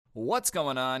What's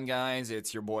going on, guys?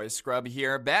 It's your boy Scrub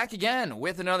here, back again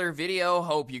with another video.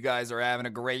 Hope you guys are having a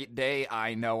great day.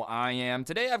 I know I am.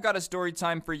 Today I've got a story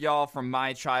time for y'all from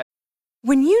my child.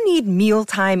 When you need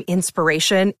mealtime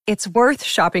inspiration, it's worth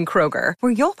shopping Kroger,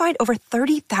 where you'll find over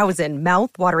 30,000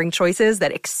 mouth-watering choices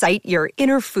that excite your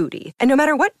inner foodie. And no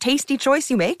matter what tasty choice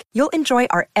you make, you'll enjoy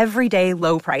our everyday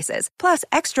low prices, plus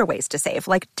extra ways to save,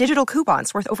 like digital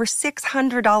coupons worth over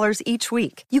 $600 each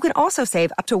week. You can also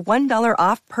save up to $1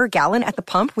 off per gallon at the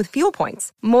pump with fuel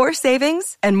points. More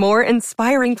savings and more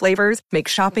inspiring flavors make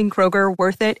shopping Kroger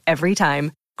worth it every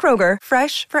time. Kroger,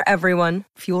 fresh for everyone.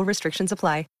 Fuel restrictions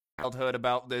apply. Childhood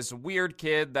about this weird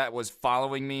kid that was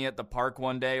following me at the park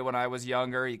one day when I was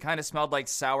younger. He kind of smelled like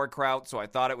sauerkraut, so I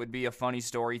thought it would be a funny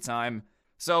story time.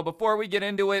 So before we get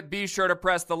into it, be sure to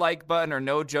press the like button, or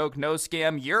no joke, no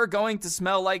scam, you're going to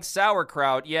smell like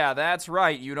sauerkraut. Yeah, that's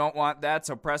right, you don't want that,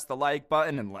 so press the like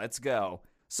button and let's go.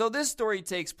 So this story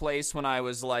takes place when I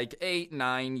was like 8,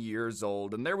 9 years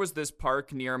old, and there was this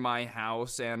park near my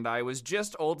house, and I was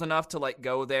just old enough to like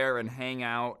go there and hang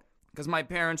out, because my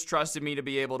parents trusted me to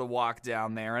be able to walk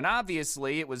down there, and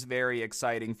obviously it was very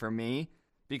exciting for me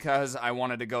because I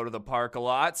wanted to go to the park a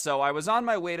lot. So I was on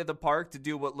my way to the park to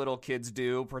do what little kids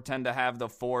do, pretend to have the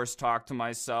force, talk to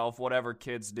myself, whatever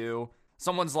kids do.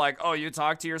 Someone's like, oh, you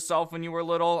talked to yourself when you were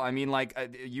little? I mean, like,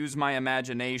 use my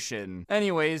imagination.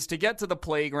 Anyways, to get to the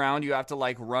playground, you have to,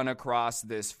 like, run across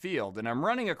this field. And I'm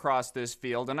running across this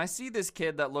field, and I see this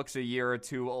kid that looks a year or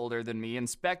two older than me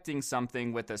inspecting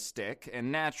something with a stick.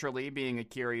 And naturally, being a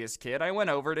curious kid, I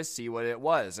went over to see what it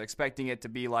was, expecting it to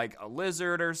be, like, a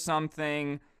lizard or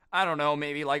something. I don't know,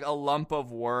 maybe like a lump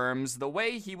of worms. The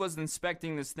way he was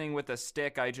inspecting this thing with a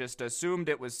stick, I just assumed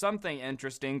it was something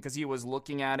interesting because he was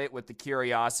looking at it with the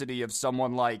curiosity of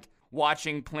someone like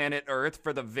watching Planet Earth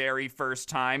for the very first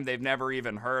time. They've never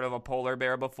even heard of a polar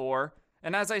bear before.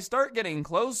 And as I start getting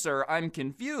closer, I'm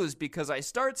confused because I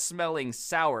start smelling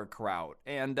sauerkraut.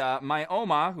 And my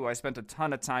Oma, who I spent a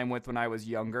ton of time with when I was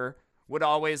younger, would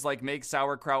always like make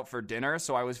sauerkraut for dinner,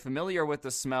 so I was familiar with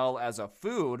the smell as a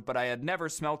food, but I had never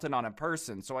smelt it on a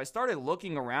person. So I started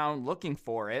looking around, looking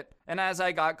for it, and as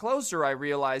I got closer, I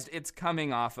realized it's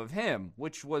coming off of him,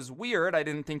 which was weird. I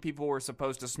didn't think people were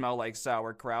supposed to smell like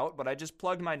sauerkraut, but I just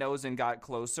plugged my nose and got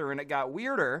closer, and it got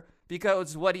weirder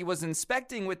because what he was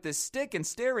inspecting with this stick and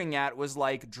staring at was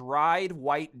like dried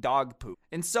white dog poop.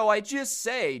 And so I just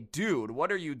say, dude, what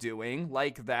are you doing?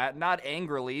 Like that, not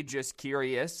angrily, just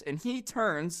curious. And he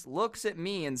turns, looks at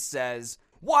me and says,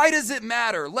 why does it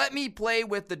matter? Let me play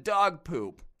with the dog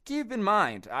poop. Keep in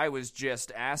mind, I was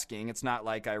just asking. It's not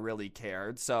like I really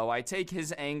cared. So I take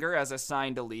his anger as a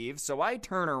sign to leave. So I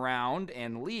turn around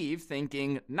and leave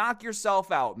thinking, knock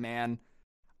yourself out, man.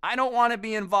 I don't want to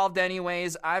be involved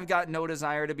anyways. I've got no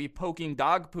desire to be poking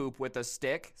dog poop with a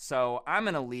stick, so I'm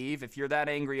gonna leave. If you're that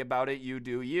angry about it, you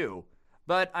do you.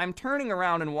 But I'm turning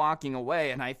around and walking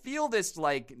away, and I feel this,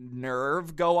 like,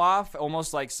 nerve go off,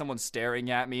 almost like someone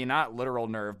staring at me. Not literal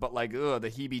nerve, but like, ugh,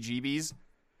 the heebie-jeebies.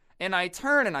 And I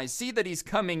turn, and I see that he's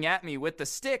coming at me with the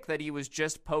stick that he was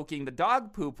just poking the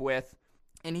dog poop with,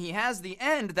 and he has the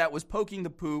end that was poking the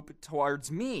poop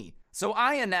towards me. So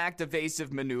I enact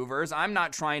evasive maneuvers. I'm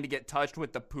not trying to get touched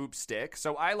with the poop stick.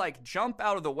 So I like jump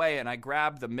out of the way and I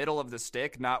grab the middle of the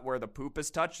stick, not where the poop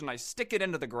is touched, and I stick it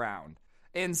into the ground.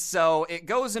 And so it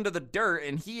goes into the dirt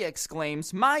and he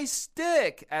exclaims, my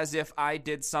stick, as if I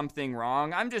did something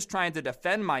wrong. I'm just trying to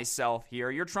defend myself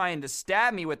here. You're trying to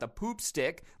stab me with a poop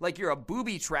stick like you're a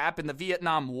booby trap in the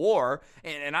Vietnam War.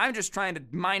 And I'm just trying to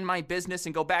mind my business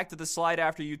and go back to the slide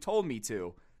after you told me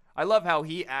to. I love how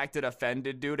he acted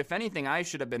offended, dude. If anything, I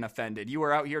should have been offended. You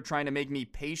were out here trying to make me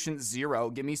patient zero,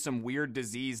 give me some weird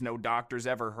disease no doctor's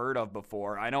ever heard of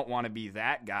before. I don't want to be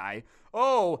that guy.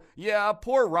 Oh, yeah,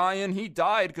 poor Ryan, he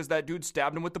died because that dude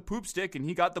stabbed him with the poop stick and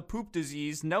he got the poop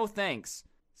disease. No thanks.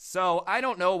 So I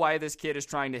don't know why this kid is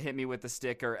trying to hit me with the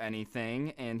stick or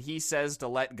anything, and he says to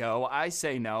let go. I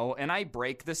say no, and I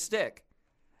break the stick.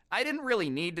 I didn't really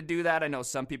need to do that. I know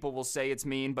some people will say it's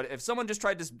mean, but if someone just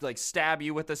tried to like stab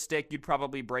you with a stick, you'd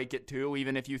probably break it too,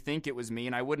 even if you think it was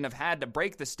mean. I wouldn't have had to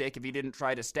break the stick if he didn't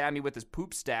try to stab me with his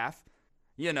poop staff.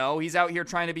 You know, he's out here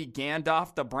trying to be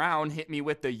Gandalf the Brown, hit me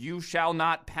with the you shall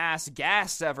not pass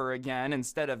gas ever again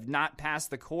instead of not pass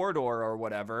the corridor or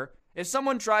whatever. If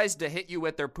someone tries to hit you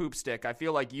with their poop stick, I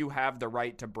feel like you have the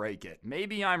right to break it.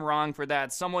 Maybe I'm wrong for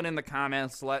that. Someone in the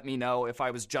comments let me know if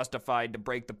I was justified to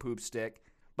break the poop stick.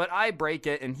 But I break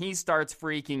it, and he starts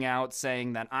freaking out,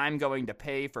 saying that I'm going to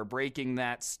pay for breaking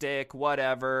that stick,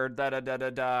 whatever,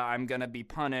 da-da-da-da-da, I'm gonna be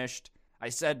punished. I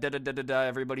said da-da-da-da-da,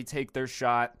 everybody take their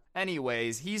shot.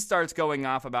 Anyways, he starts going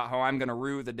off about how I'm gonna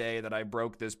rue the day that I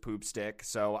broke this poop stick,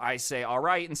 so I say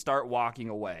alright and start walking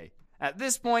away. At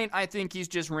this point, I think he's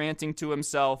just ranting to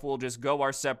himself. We'll just go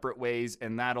our separate ways,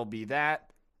 and that'll be that.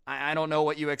 I don't know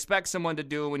what you expect someone to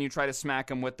do when you try to smack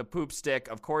them with the poop stick.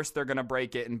 Of course, they're going to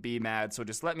break it and be mad, so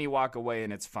just let me walk away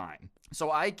and it's fine.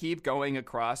 So I keep going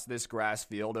across this grass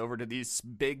field over to these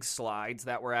big slides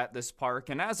that were at this park,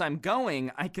 and as I'm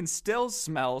going, I can still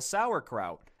smell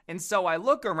sauerkraut. And so I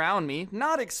look around me,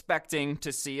 not expecting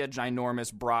to see a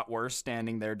ginormous bratwurst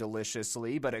standing there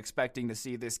deliciously, but expecting to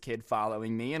see this kid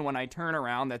following me, and when I turn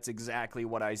around, that's exactly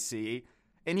what I see.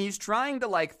 And he's trying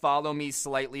to, follow me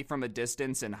slightly from a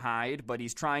distance and hide, but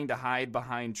he's trying to hide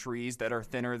behind trees that are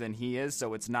thinner than he is,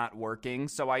 so it's not working.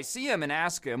 So I see him and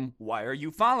ask him, "Why are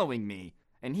you following me?"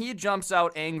 And he jumps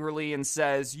out angrily and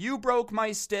says, "You broke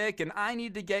my stick, and I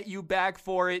need to get you back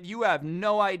for it. You have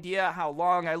no idea how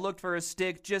long I looked for a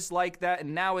stick just like that,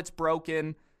 and now it's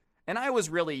broken." And I was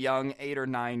really young, 8 or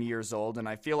 9 years old, and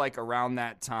I feel like around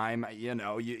that time,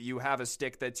 you have a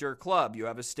stick that's your club, you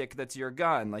have a stick that's your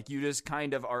gun, you just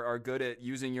kind of are good at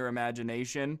using your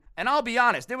imagination. And I'll be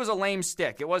honest, it was a lame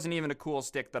stick. It wasn't even a cool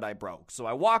stick that I broke. So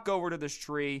I walk over to this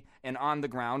tree, and on the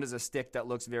ground is a stick that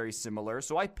looks very similar.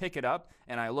 So I pick it up,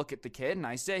 and I look at the kid, and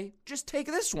I say, "Just take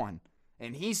this one."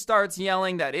 And he starts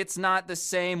yelling that it's not the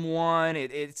same one,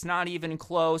 it's not even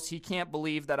close, he can't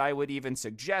believe that I would even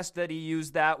suggest that he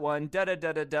use that one,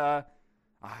 da-da-da-da-da.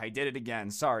 I did it again,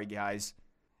 sorry guys.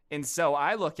 And so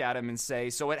I look at him and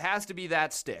say, "So it has to be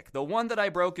that stick. The one that I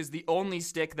broke is the only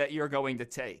stick that you're going to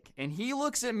take." And he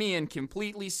looks at me and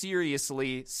completely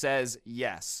seriously says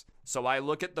yes. So I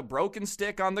look at the broken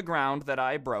stick on the ground that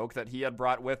I broke, that he had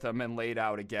brought with him and laid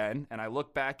out again, and I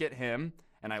look back at him,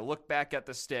 and I look back at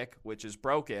the stick, which is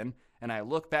broken, and I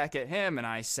look back at him and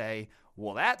I say,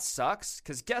 "Well, that sucks,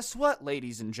 because guess what,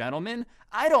 ladies and gentlemen?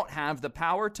 I don't have the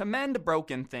power to mend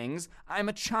broken things. I'm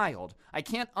a child. I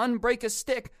can't unbreak a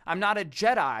stick. I'm not a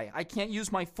Jedi. I can't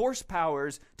use my force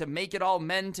powers to make it all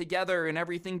mend together and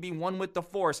everything be one with the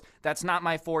force. That's not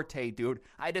my forte, dude.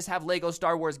 I just have Lego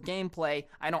Star Wars gameplay.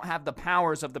 I don't have the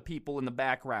powers of the people in the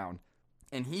background."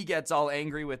 And he gets all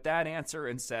angry with that answer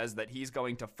and says that he's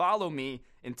going to follow me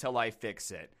until I fix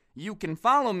it. You can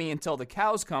follow me until the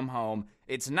cows come home.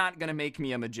 It's not going to make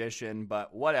me a magician,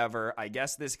 but whatever. I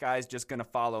guess this guy's just going to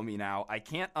follow me now. I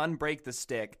can't unbreak the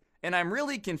stick. And I'm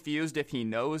really confused if he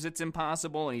knows it's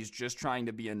impossible and he's just trying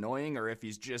to be annoying, or if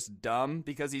he's just dumb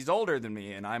because he's older than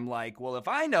me. And I'm like, well, if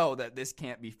I know that this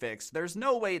can't be fixed, there's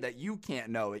no way that you can't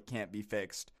know it can't be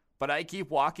fixed. But I keep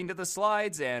walking to the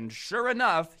slides, and sure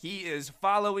enough, he is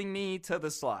following me to the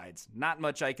slides. Not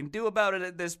much I can do about it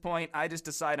at this point. I just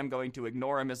decide I'm going to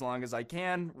ignore him as long as I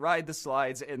can, ride the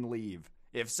slides, and leave.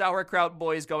 If Sauerkraut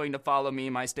Boy is going to follow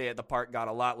me, my stay at the park got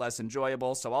a lot less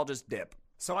enjoyable, so I'll just dip.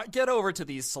 So I get over to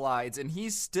these slides, and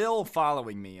he's still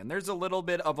following me, and there's a little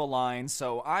bit of a line,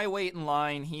 so I wait in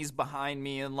line, he's behind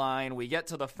me in line, we get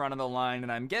to the front of the line,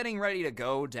 and I'm getting ready to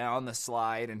go down the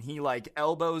slide, and he,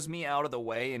 elbows me out of the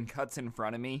way and cuts in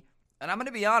front of me. And I'm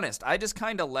gonna be honest, I just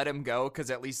kinda let him go, because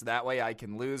at least that way I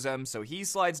can lose him, so he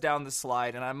slides down the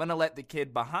slide, and I'm gonna let the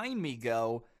kid behind me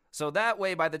go, so that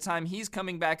way, by the time he's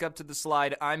coming back up to the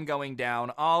slide, I'm going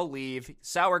down, I'll leave,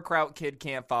 Sauerkraut Kid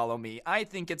can't follow me. I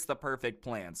think it's the perfect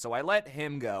plan, so I let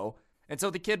him go. And so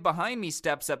the kid behind me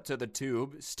steps up to the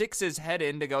tube, sticks his head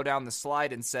in to go down the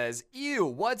slide and says, "Ew,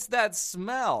 what's that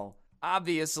smell?"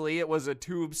 Obviously, it was a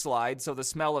tube slide, so the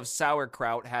smell of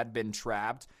sauerkraut had been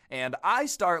trapped, and I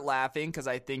start laughing because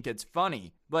I think it's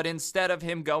funny. But instead of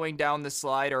him going down the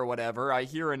slide or whatever, I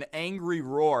hear an angry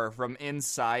roar from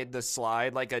inside the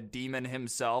slide, like a demon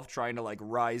himself trying to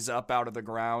rise up out of the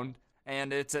ground.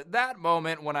 And it's at that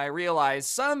moment when I realize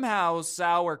somehow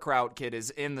Sauerkraut Kid is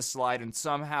in the slide and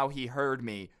somehow he heard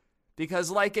me.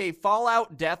 Because like a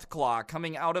Fallout Deathclaw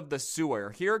coming out of the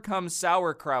sewer, here comes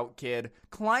Sauerkraut Kid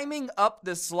climbing up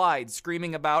the slide,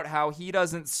 screaming about how he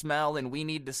doesn't smell and we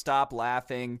need to stop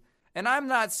laughing. And I'm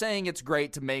not saying it's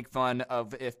great to make fun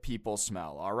of if people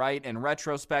smell, alright? In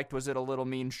retrospect, was it a little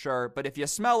mean? Sure. But if you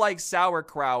smell like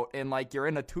sauerkraut and you're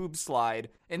in a tube slide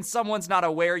and someone's not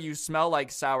aware you smell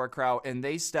like sauerkraut and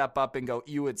they step up and go,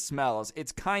 "Ew, it smells,"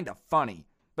 it's kind of funny.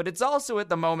 But it's also at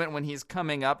the moment when he's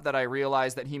coming up that I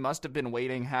realize that he must have been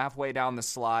waiting halfway down the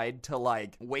slide to,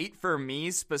 wait for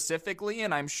me specifically,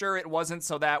 and I'm sure it wasn't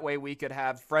so that way we could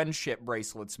have friendship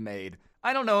bracelets made.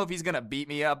 I don't know if he's gonna beat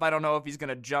me up, I don't know if he's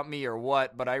gonna jump me or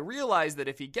what, but I realize that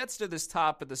if he gets to this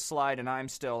top of the slide and I'm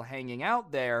still hanging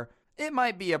out there, it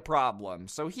might be a problem.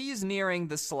 So he's nearing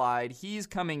the slide, he's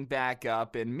coming back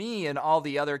up, and me and all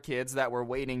the other kids that were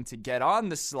waiting to get on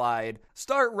the slide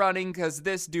start running because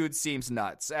this dude seems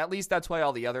nuts. At least that's why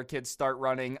all the other kids start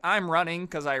running. I'm running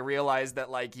because I realize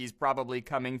that, like, he's probably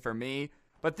coming for me.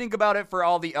 But think about it for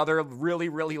all the other really,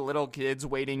 really little kids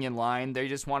waiting in line. They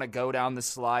just want to go down the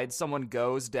slide. Someone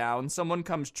goes down. Someone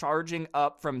comes charging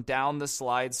up from down the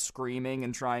slide screaming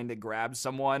and trying to grab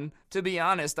someone. To be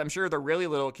honest, I'm sure the really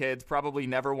little kids probably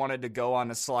never wanted to go on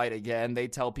a slide again. They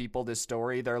tell people this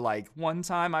story. They're like, one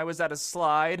time I was at a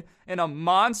slide and a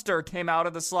monster came out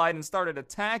of the slide and started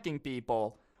attacking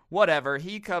people. Whatever,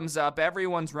 he comes up,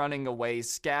 everyone's running away,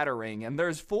 scattering, and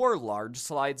there's 4 large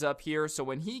slides up here, so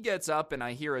when he gets up and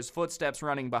I hear his footsteps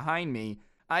running behind me,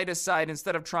 I decide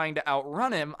instead of trying to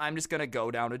outrun him, I'm just gonna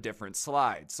go down a different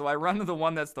slide. So I run to the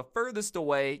one that's the furthest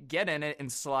away, get in it,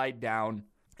 and slide down.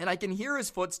 And I can hear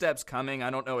his footsteps coming. I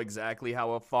don't know exactly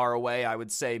how far away. I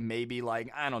would say maybe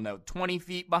 20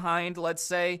 feet behind, let's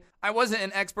say. I wasn't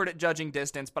an expert at judging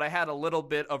distance, but I had a little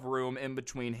bit of room in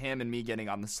between him and me getting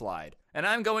on the slide. And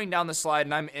I'm going down the slide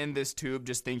and I'm in this tube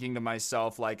just thinking to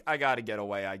myself, I gotta get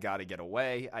away.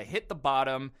 I hit the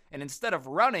bottom, and instead of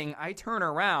running, I turn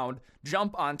around,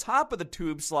 jump on top of the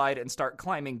tube slide, and start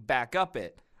climbing back up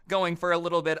it. Going for a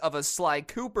little bit of a Sly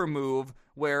Cooper move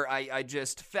where I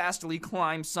just fastly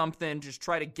climb something, just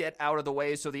try to get out of the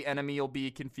way so the enemy will be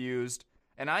confused.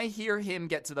 And I hear him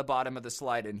get to the bottom of the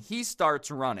slide and he starts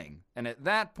running. And at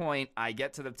that point, I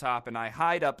get to the top and I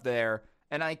hide up there.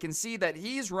 And I can see that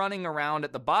he's running around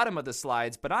at the bottom of the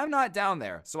slides, but I'm not down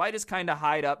there. So I just kind of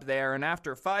hide up there. And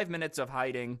after 5 minutes of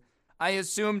hiding, I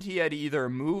assumed he had either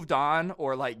moved on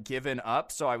or given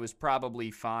up. So I was probably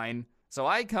fine. So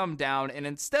I come down, and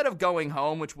instead of going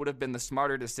home, which would have been the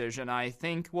smarter decision, I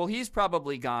think, well, he's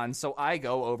probably gone, so I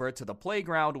go over to the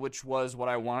playground, which was what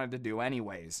I wanted to do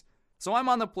anyways. So I'm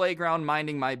on the playground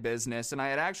minding my business, and I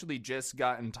had actually just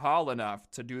gotten tall enough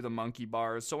to do the monkey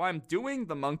bars, so I'm doing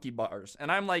the monkey bars,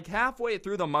 and I'm halfway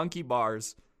through the monkey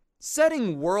bars,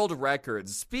 setting world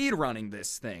records, speed running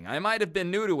this thing. I might have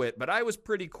been new to it, but I was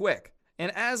pretty quick.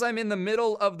 And as I'm in the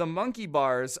middle of the monkey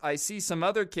bars, I see some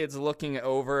other kids looking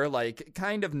over,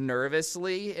 kind of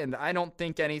nervously, and I don't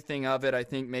think anything of it. I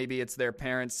think maybe it's their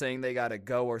parents saying they gotta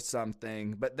go or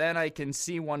something. But then I can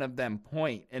see one of them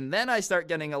point, and then I start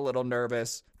getting a little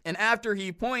nervous. And after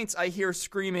he points, I hear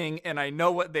screaming, and I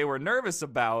know what they were nervous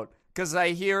about. Because I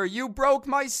hear, "You broke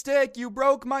my stick, you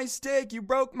broke my stick, you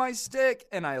broke my stick."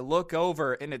 And I look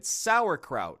over, and it's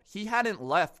Sauerkraut. He hadn't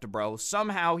left, bro.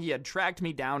 Somehow he had tracked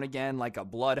me down again like a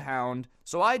bloodhound.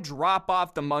 So I drop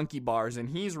off the monkey bars,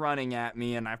 and he's running at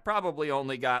me, and I've probably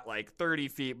only got 30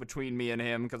 feet between me and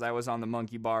him because I was on the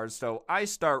monkey bars. So I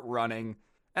start running.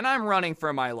 And I'm running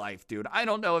for my life, dude. I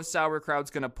don't know if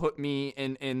Sauerkraut's gonna put me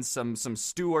in some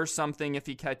stew or something if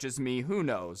he catches me. Who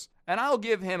knows? And I'll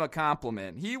give him a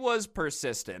compliment. He was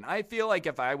persistent. I feel like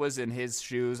if I was in his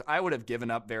shoes, I would have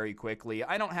given up very quickly.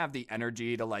 I don't have the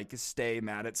energy to stay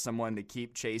mad at someone to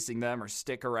keep chasing them or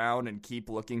stick around and keep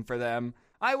looking for them.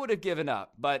 I would have given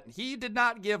up, but he did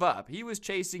not give up. He was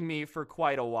chasing me for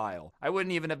quite a while. I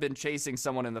wouldn't even have been chasing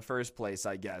someone in the first place,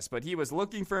 I guess, but he was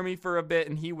looking for me for a bit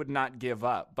and he would not give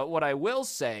up. But what I will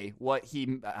say, what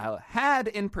he had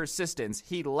in persistence,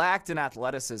 he lacked in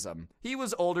athleticism. He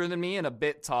was older than me and a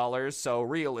bit taller, so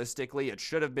realistically, it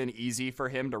should have been easy for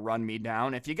him to run me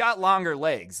down. If you got longer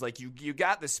legs, you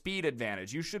got the speed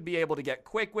advantage. You should be able to get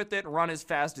quick with it, run as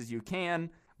fast as you can.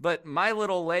 But my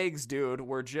little legs, dude,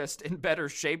 were just in better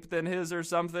shape than his or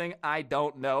something. I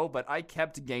don't know, but I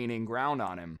kept gaining ground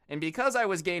on him. And because I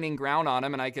was gaining ground on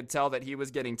him and I could tell that he was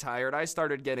getting tired, I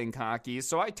started getting cocky.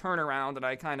 So I turn around and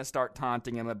I kind of start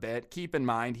taunting him a bit. Keep in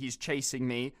mind, he's chasing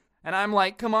me. And I'm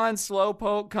like, "Come on,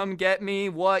 Slowpoke, come get me.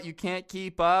 What, you can't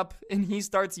keep up?" And he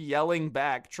starts yelling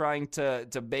back, trying to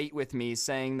debate with me,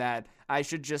 saying that I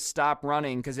should just stop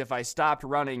running because if I stopped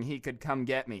running, he could come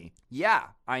get me. Yeah,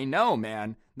 I know,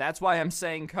 man. That's why I'm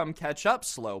saying come catch up,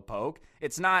 Slowpoke.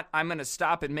 It's not, I'm going to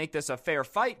stop and make this a fair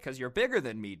fight because you're bigger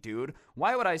than me, dude.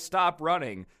 Why would I stop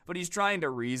running? But he's trying to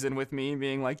reason with me,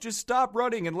 being like, "Just stop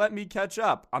running and let me catch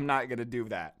up." I'm not going to do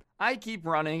that. I keep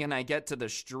running and I get to the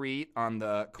street on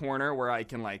the corner where I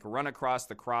can run across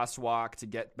the crosswalk to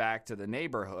get back to the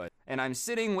neighborhood. And I'm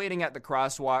sitting waiting at the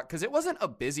crosswalk because it wasn't a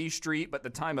busy street, but the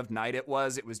time of night it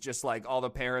was. It was just all the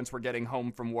parents were getting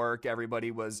home from work. Everybody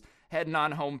was heading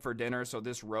on home for dinner, so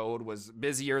this road was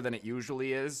busier than it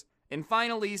usually is. And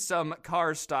finally, some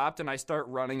cars stopped, and I start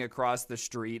running across the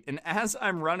street. And as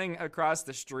I'm running across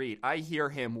the street, I hear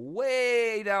him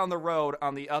way down the road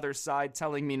on the other side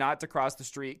telling me not to cross the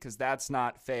street because that's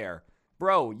not fair.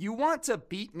 Bro, you want to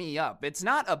beat me up. It's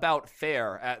not about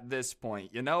fair at this point,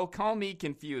 you know? Call me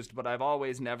confused, but I've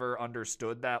always never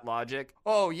understood that logic.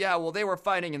 Oh, yeah, well, they were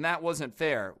fighting and that wasn't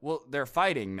fair. Well, they're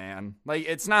fighting, man. Like,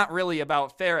 it's not really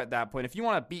about fair at that point. If you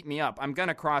want to beat me up, I'm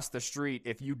gonna cross the street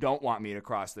if you don't want me to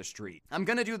cross the street. I'm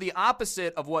gonna do the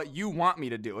opposite of what you want me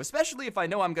to do, especially if I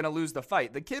know I'm gonna lose the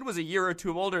fight. The kid was a year or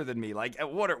two older than me. Like,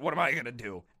 what am I gonna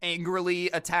do? Angrily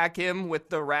attack him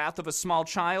with the wrath of a small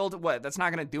child? What? That's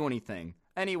not gonna do anything.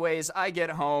 Anyways, I get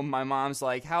home, my mom's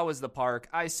like, how was the park?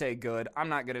 I say good. I'm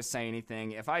not gonna say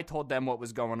anything. If I told them what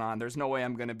was going on, there's no way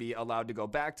I'm gonna be allowed to go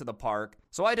back to the park.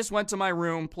 So I just went to my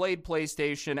room, played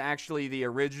PlayStation, actually the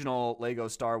original Lego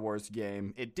Star Wars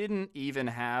game. It didn't even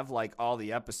have like all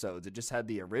the episodes, it just had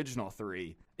the original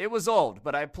 3. It was old,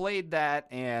 but I played that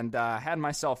and had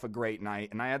myself a great night,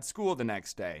 and I had school the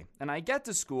next day. And I get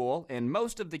to school, and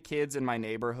most of the kids in my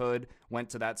neighborhood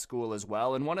went to that school as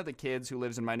well, and one of the kids who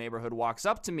lives in my neighborhood walks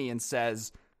up to me and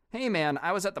says, hey man,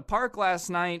 I was at the park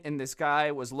last night, and this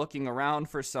guy was looking around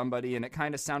for somebody, and it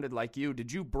kind of sounded like you.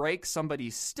 Did you break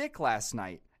somebody's stick last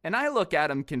night? And I look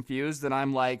at him confused, and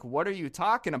I'm like, what are you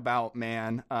talking about,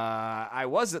 man? I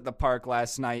was at the park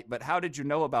last night, but how did you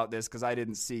know about this? Because I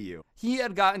didn't see you. He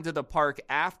had gotten to the park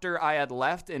after I had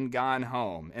left and gone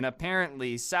home, and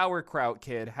apparently Sauerkraut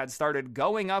Kid had started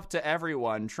going up to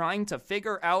everyone, trying to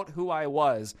figure out who I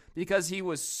was, because he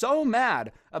was so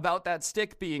mad about that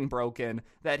stick being broken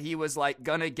that he was like,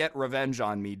 gonna get revenge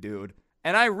on me, dude.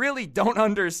 And I really don't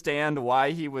understand why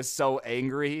he was so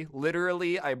angry.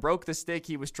 Literally, I broke the stick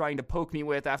he was trying to poke me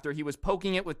with after he was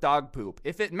poking it with dog poop.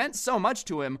 If it meant so much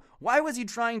to him, why was he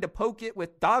trying to poke it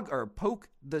with poke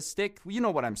the stick? You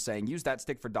know what I'm saying. Use that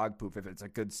stick for dog poop if it's a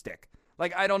good stick.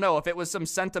 Like, I don't know. If it was some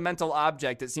sentimental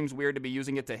object, it seems weird to be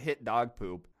using it to hit dog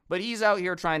poop. But he's out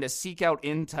here trying to seek out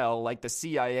intel like the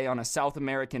CIA on a South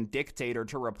American dictator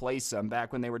to replace him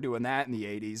back when they were doing that in the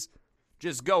 80s.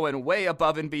 Just going way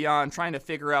above and beyond, trying to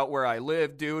figure out where I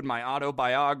live, dude, my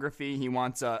autobiography. He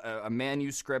wants a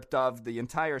manuscript of the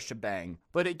entire shebang.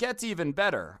 But it gets even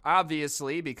better,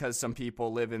 obviously, because some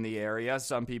people live in the area.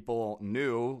 Some people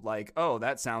knew, like, oh,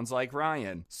 that sounds like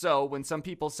Ryan. So when some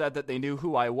people said that they knew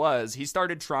who I was, he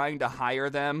started trying to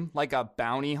hire them like a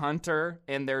bounty hunter.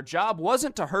 And their job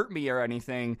wasn't to hurt me or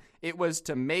anything. It was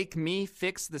to make me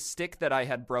fix the stick that I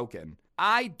had broken.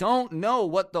 I don't know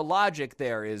what the logic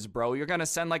there is, bro. You're gonna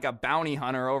send like a bounty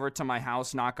hunter over to my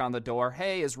house, knock on the door.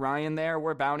 Hey, is Ryan there?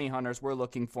 We're bounty hunters. We're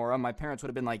looking for him. My parents would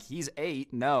have been like, he's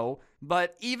 8. No.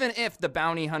 But even if the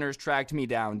bounty hunters tracked me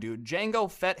down, dude, Jango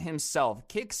Fett himself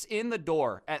kicks in the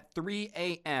door at 3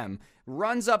 a.m.,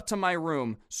 runs up to my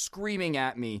room, screaming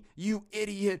at me, you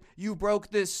idiot, you broke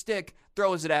this stick,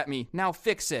 throws it at me, now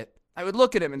fix it. I would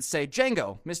look at him and say,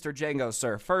 Jango, Mr. Jango,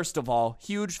 sir, first of all,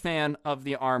 huge fan of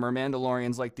the armor.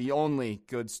 Mandalorian's like the only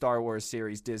good Star Wars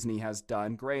series Disney has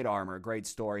done. Great armor, great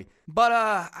story. But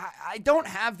I don't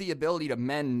have the ability to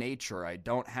mend nature. I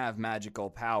don't have magical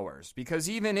powers. Because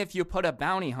even if you put a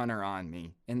bounty hunter on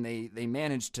me and they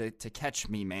manage to catch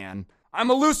me, man,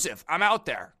 I'm elusive. I'm out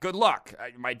there. Good luck.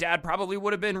 My dad probably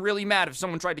would have been really mad if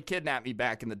someone tried to kidnap me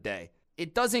back in the day.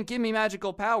 It doesn't give me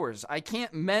magical powers. I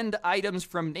can't mend items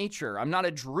from nature. I'm not a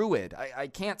druid. I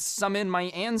can't summon my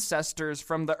ancestors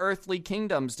from the earthly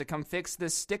kingdoms to come fix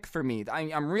this stick for me.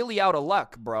 I'm really out of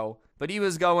luck, bro. But he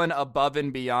was going above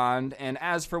and beyond, and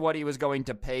as for what he was going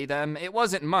to pay them, it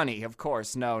wasn't money, of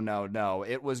course. No.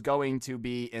 It was going to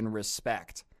be in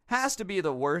respect. Has to be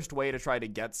the worst way to try to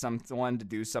get someone to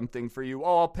do something for you.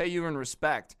 Oh, I'll pay you in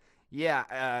respect.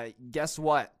 Yeah, guess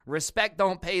what? Respect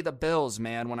don't pay the bills,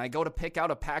 man. When I go to pick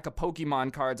out a pack of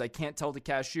Pokemon cards, I can't tell the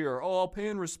cashier, oh, I'll pay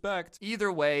in respect.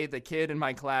 Either way, the kid in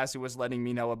my class who was letting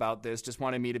me know about this just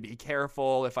wanted me to be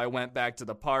careful if I went back to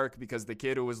the park because the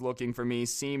kid who was looking for me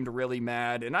seemed really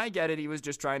mad. And I get it, he was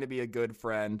just trying to be a good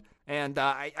friend. And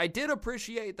I did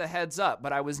appreciate the heads up,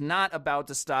 but I was not about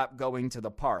to stop going to the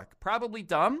park. Probably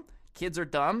dumb. Kids are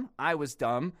dumb. I was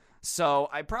dumb. So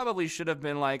I probably should have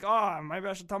been like, oh, maybe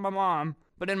I should tell my mom.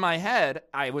 But in my head,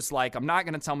 I was like, I'm not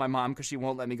going to tell my mom because she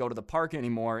won't let me go to the park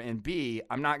anymore. And B,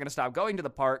 I'm not going to stop going to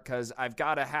the park because I've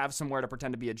got to have somewhere to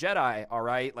pretend to be a Jedi, all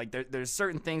right? Like, there's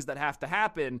certain things that have to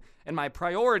happen. And my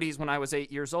priorities when I was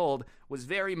 8 years old was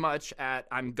very much at,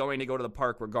 I'm going to go to the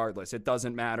park regardless. It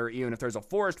doesn't matter. Even if there's a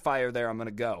forest fire there, I'm going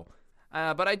to go.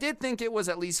 But I did think it was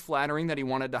at least flattering that he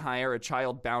wanted to hire a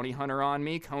child bounty hunter on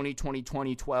me, Coney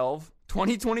 2012.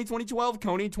 2012,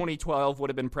 Coney 2012 would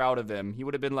have been proud of him. He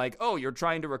would have been like, oh, you're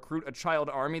trying to recruit a child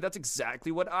army? That's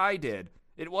exactly what I did.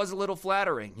 It was a little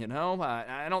flattering, you know?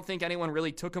 I don't think anyone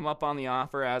really took him up on the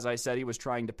offer. As I said, he was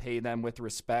trying to pay them with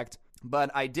respect.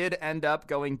 But I did end up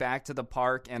going back to the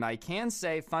park, and I can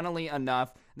say, funnily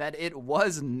enough, that it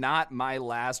was not my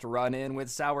last run-in with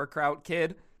Sauerkraut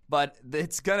Kid. But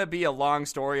it's going to be a long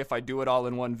story if I do it all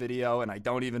in one video, and I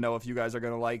don't even know if you guys are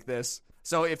going to like this.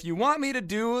 So if you want me to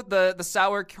do the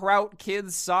Sauerkraut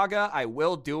Kids saga, I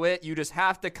will do it. You just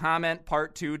have to comment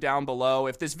part 2 down below.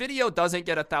 If this video doesn't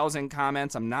get 1,000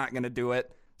 comments, I'm not going to do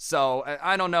it. So,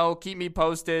 I don't know, keep me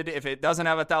posted. If it doesn't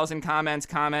have 1,000 comments,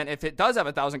 comment. If it does have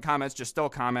 1,000 comments, just still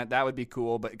comment. That would be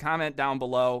cool, but comment down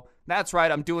below. That's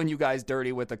right, I'm doing you guys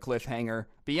dirty with a cliffhanger.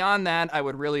 Beyond that, I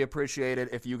would really appreciate it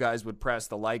if you guys would press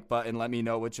the like button. Let me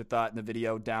know what you thought in the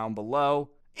video down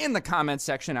below. In the comments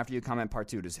section after you comment part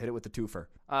 2, just hit it with the twofer.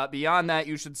 Beyond that,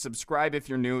 you should subscribe if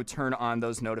you're new, turn on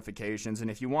those notifications,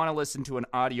 and if you want to listen to an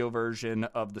audio version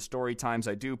of the story times,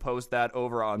 I do post that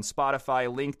over on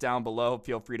Spotify, link down below.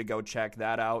 Feel free to go check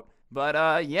that out.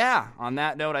 But yeah, on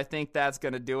that note, I think that's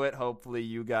going to do it. Hopefully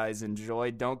you guys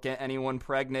enjoyed. Don't get anyone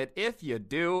pregnant. If you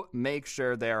do, make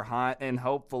sure they're hot, and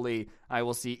hopefully I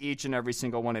will see each and every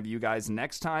single one of you guys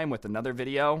next time with another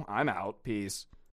video. I'm out. Peace.